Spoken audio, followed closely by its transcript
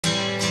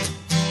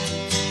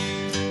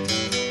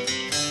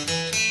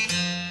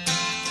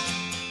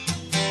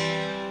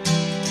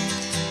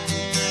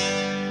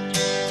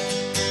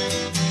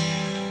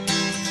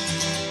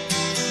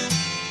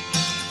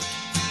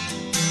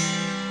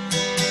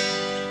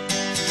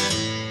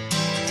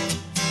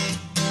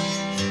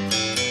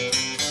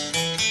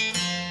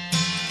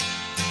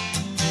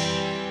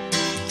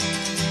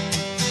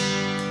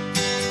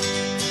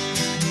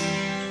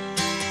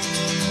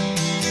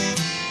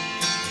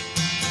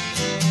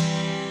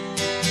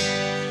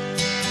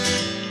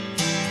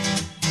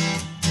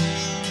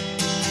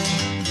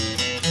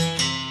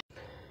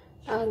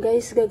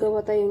Guys,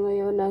 gagawa tayo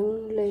ngayon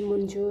ng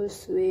lemon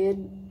juice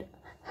with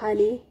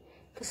honey.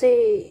 Kasi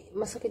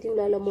masakit yung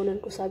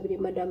lalamunan ko, sabi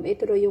ni madam.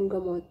 Ito daw yung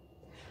gamot.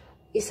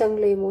 Isang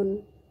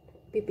lemon,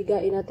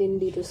 pipigain natin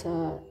dito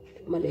sa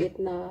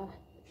maliit na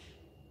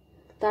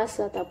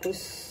tasa.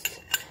 Tapos,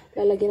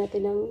 lalagyan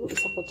natin ng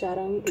isang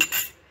kutsarang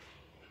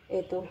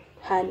ito,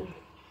 honey.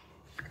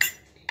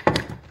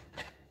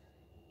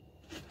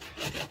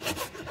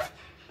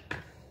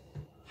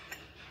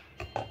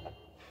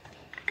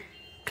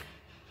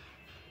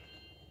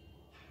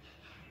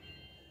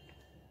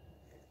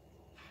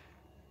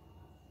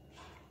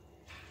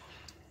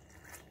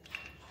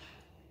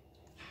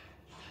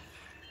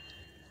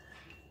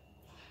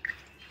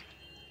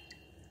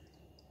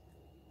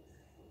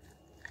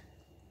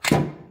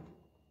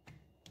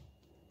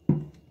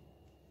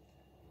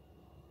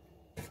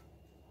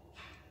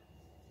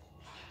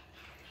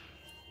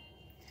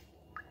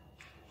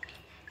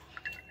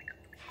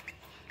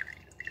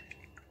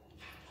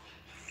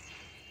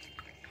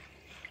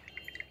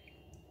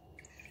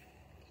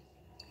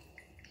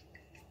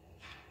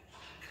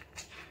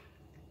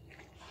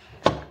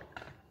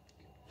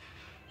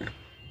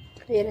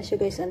 Ayan na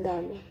siya guys, ang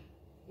dami.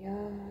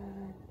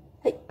 Yan.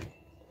 Ay!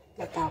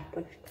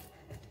 Natapon.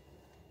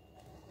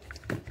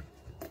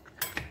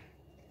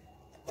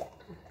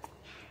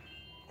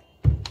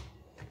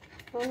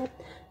 At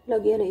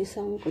lagyan na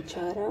isang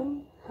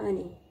kutsarang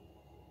honey.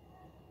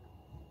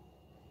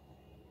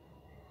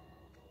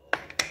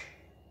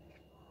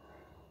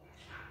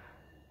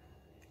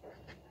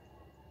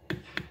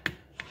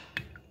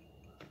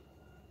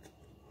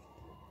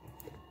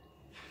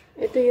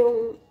 Ito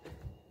yung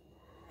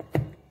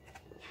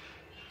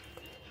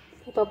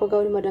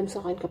ipapagawa ni madam sa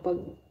akin kapag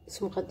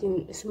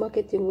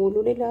sumakit yung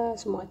ulo nila,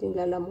 sumakit yung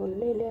lalamunan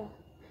nila.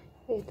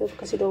 Ito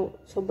kasi daw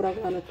sobrang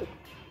ano to.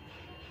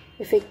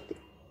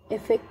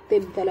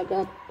 Effective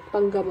talaga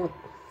panggamot.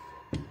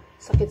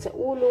 Sakit sa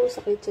ulo,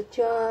 sakit sa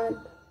tiyan,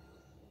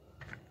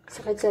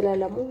 sakit sa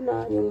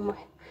lalamunan, yung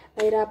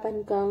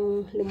mahirapan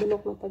kang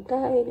lumunok ng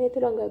pagkain. Ito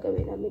lang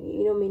gagawin namin.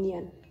 Iinumin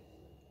yan.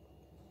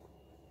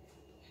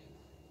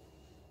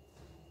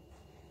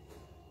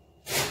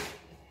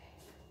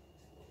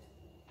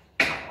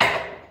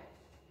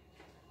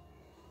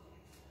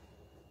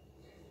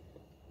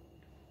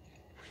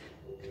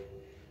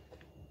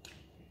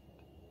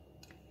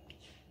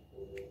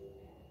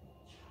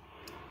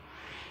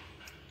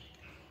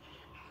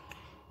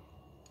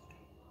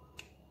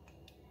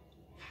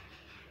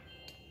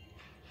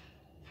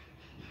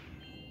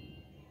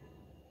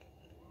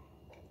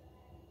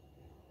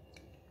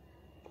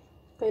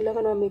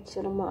 Kailangan ma-mix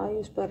siya ng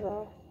maayos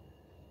para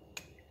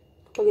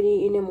pag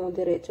iniinom mo,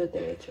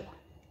 diretso-diretso.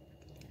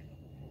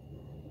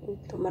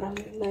 Ito,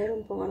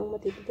 mayroon pong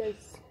anong matipid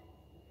guys.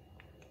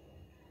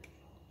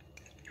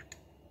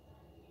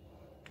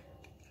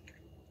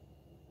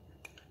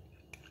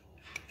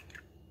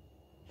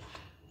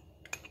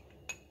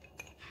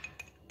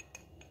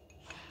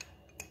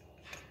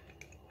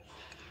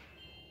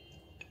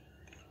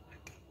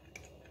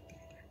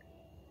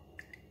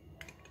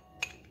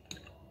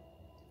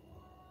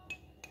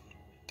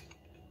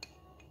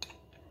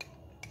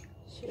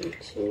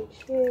 Shake, shake,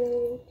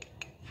 shake.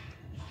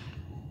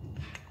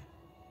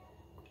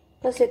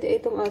 Kasi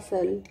itong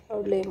asal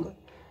or lemon.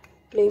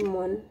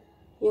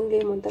 Yung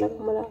lemon talagang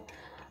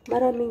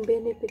maraming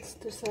benefits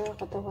to sa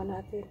katawan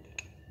natin.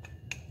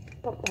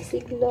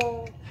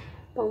 Pampasigla,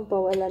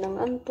 pangpawala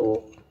ng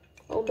antok,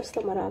 o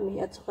basta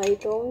marami. At saka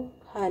itong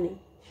honey,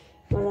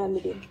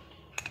 marami din.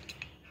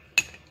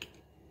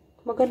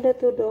 Maganda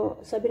to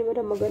do. Sabi ni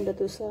madam, maganda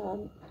to sa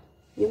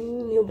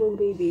yung newborn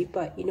baby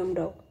pa, inom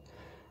daw.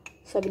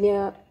 Sabi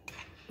niya,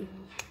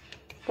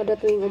 kada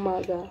tuwing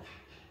umaga,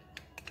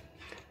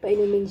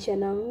 painumin siya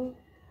ng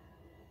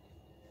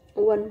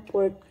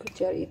 1/4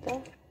 kutsarita,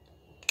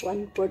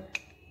 1/4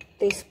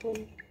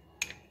 teaspoon.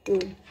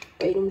 Yun,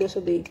 painom daw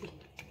sa baby.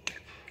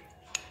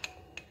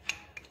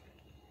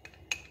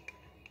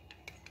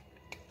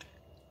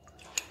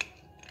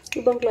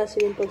 Ibang klase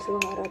din pag sa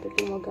mga Arabic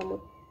yung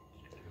magamot.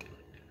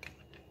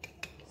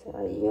 So,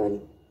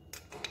 ayun.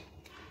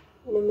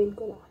 Inumin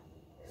ko na.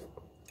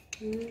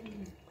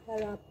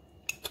 Harap.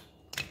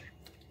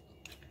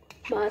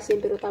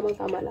 Maasim pero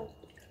tamang-tama lang.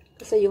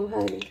 Kasi yung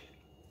honey,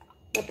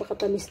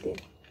 napakatamis din.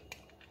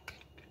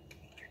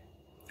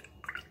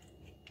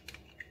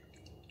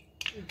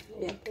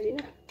 Ayan, pwede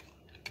na.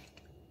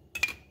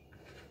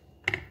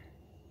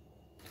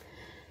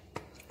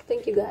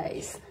 Thank you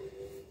guys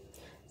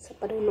sa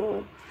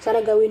panonood.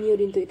 Sana gawin nyo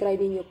din to.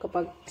 I-try din nyo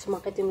kapag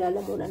sumakit yung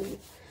lalamunan nyo.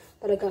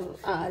 Talagang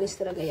aalis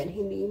talaga yan.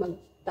 Hindi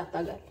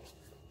magtatagal.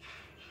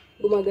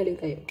 Gumagaling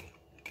kayo.